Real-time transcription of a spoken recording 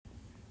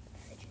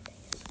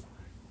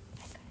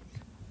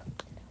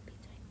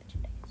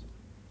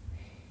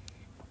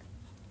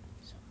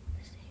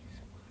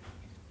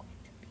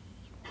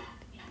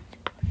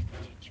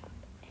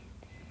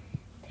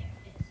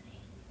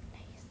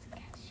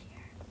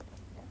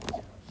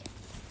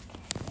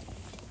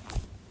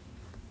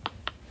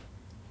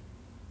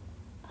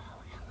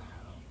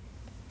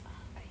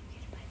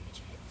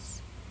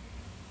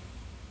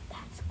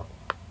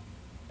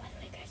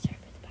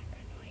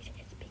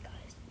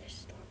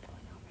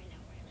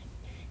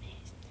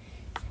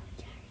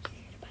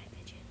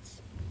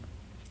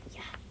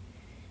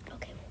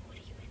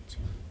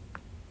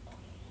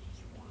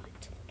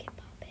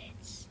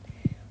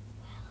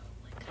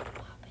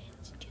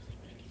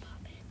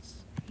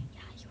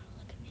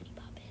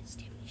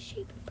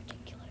shape in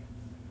particular?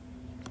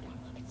 I want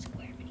to look at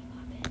square mini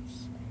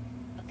poppets.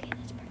 Okay,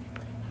 that's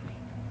perfectly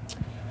fine.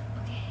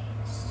 Okay,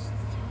 so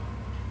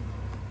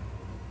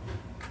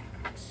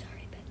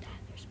sorry about that.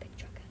 There's a big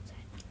truck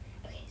outside.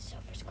 Okay, so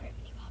for square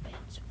mini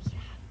poppets, we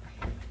have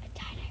a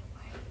tie-dye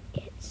one.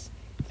 It's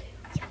blue,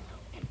 yellow,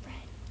 and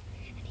red.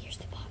 And here's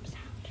the pop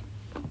sound.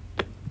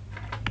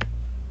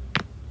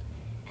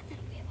 And then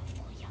we have a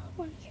full yellow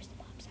one. Here's the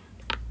pop sound.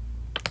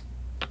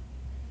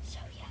 So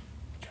yeah,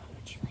 which one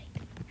would you like?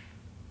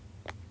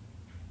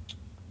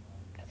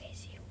 Okay,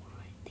 so you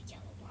want the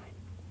yellow one.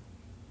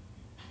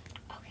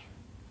 Okay.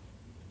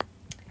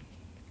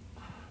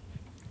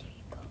 There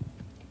you go.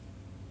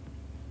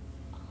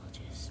 I'll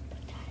just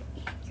put that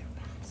in your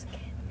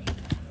basket that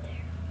you have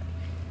there.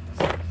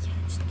 So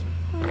yeah, just give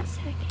me 1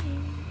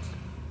 second.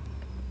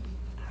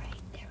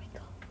 Alright, there we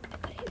go. I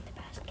put it in the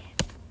basket.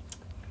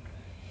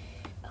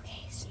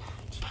 Okay, so now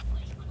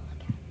what do you want to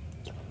look at?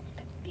 You want to look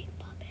at big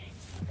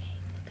puppets? Okay,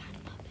 what kind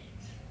of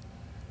puppets?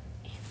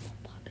 Animal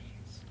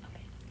puppets.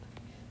 Okay.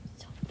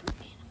 So for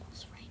animals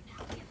right now,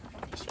 we have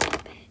a fish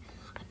puppet,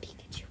 a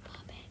Pikachu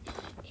puppet,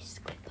 a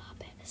squid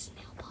puppet, a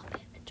snail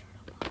puppet, a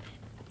turtle puppet,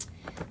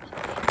 a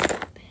bear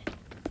puppet.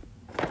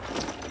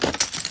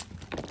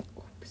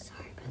 Oops,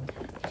 sorry about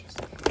that. I just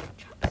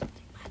dropped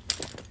something back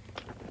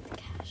in the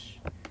cash.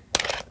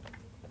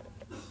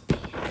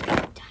 And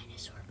a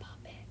dinosaur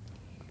puppet.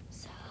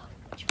 So,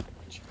 which one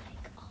would you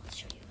like? I'll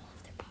show you all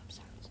of their pop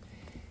sounds.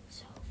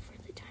 So, for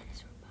the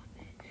dinosaur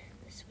puppet,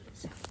 this is what it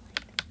sounds like.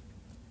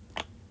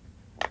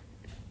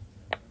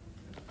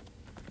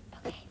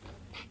 Okay,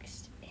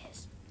 next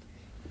is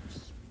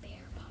the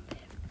bear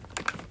puppet.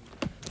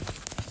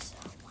 So,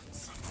 1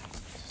 second.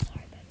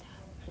 Sorry about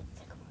that.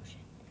 It's a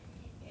commotion.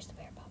 Here's the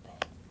bear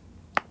puppet.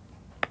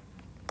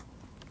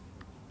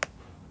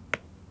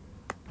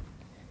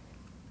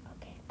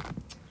 Okay.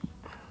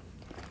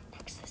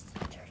 Next is the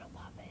turtle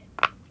puppet.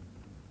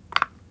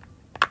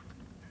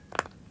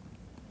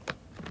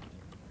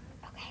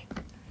 Okay.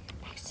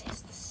 Next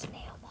is the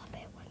snail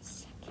puppet. 1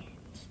 second.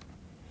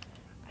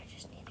 I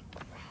just need to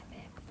grab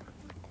it from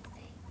the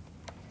thing.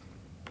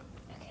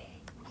 Okay,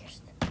 here's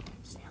the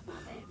snail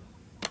puppet.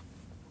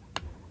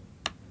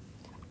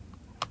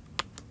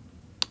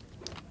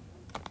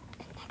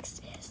 And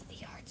next is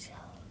the hard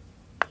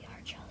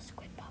shell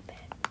squid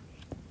puppet.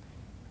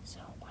 So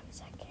 1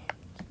 second.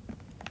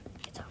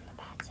 It's on the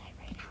bad side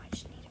right now. I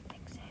just need to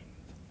fix it.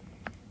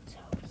 So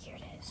here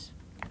it is.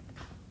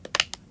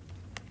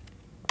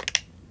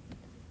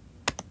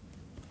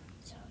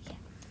 So yeah.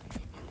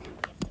 And then we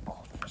have the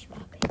goldfish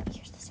puppet.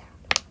 Here's the sound.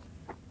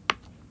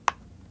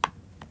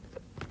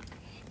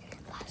 And then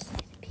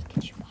lastly, the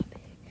Pikachu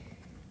puppet.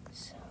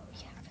 So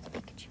yeah, for the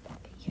Pikachu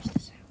puppet, here's the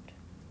sound.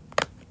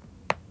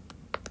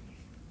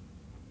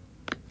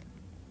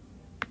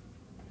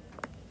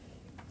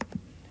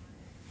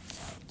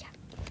 So yeah,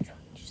 which one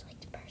would you like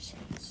the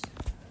persons?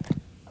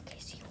 Okay,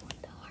 so you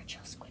want the hard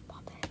shell squid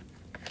puppet.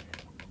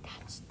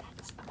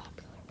 That's a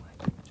popular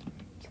one.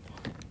 You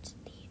want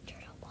the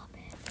turtle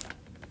puppet.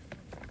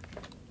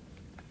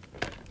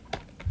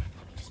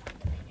 Let me just put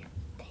them in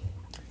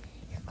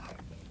your cart.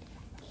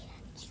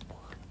 And you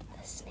want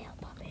the snail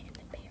puppet and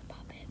the bear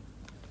puppet.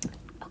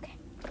 Okay.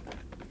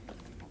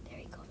 There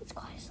you go. It's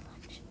quite a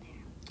selection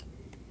there.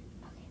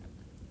 Okay.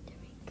 There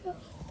we go.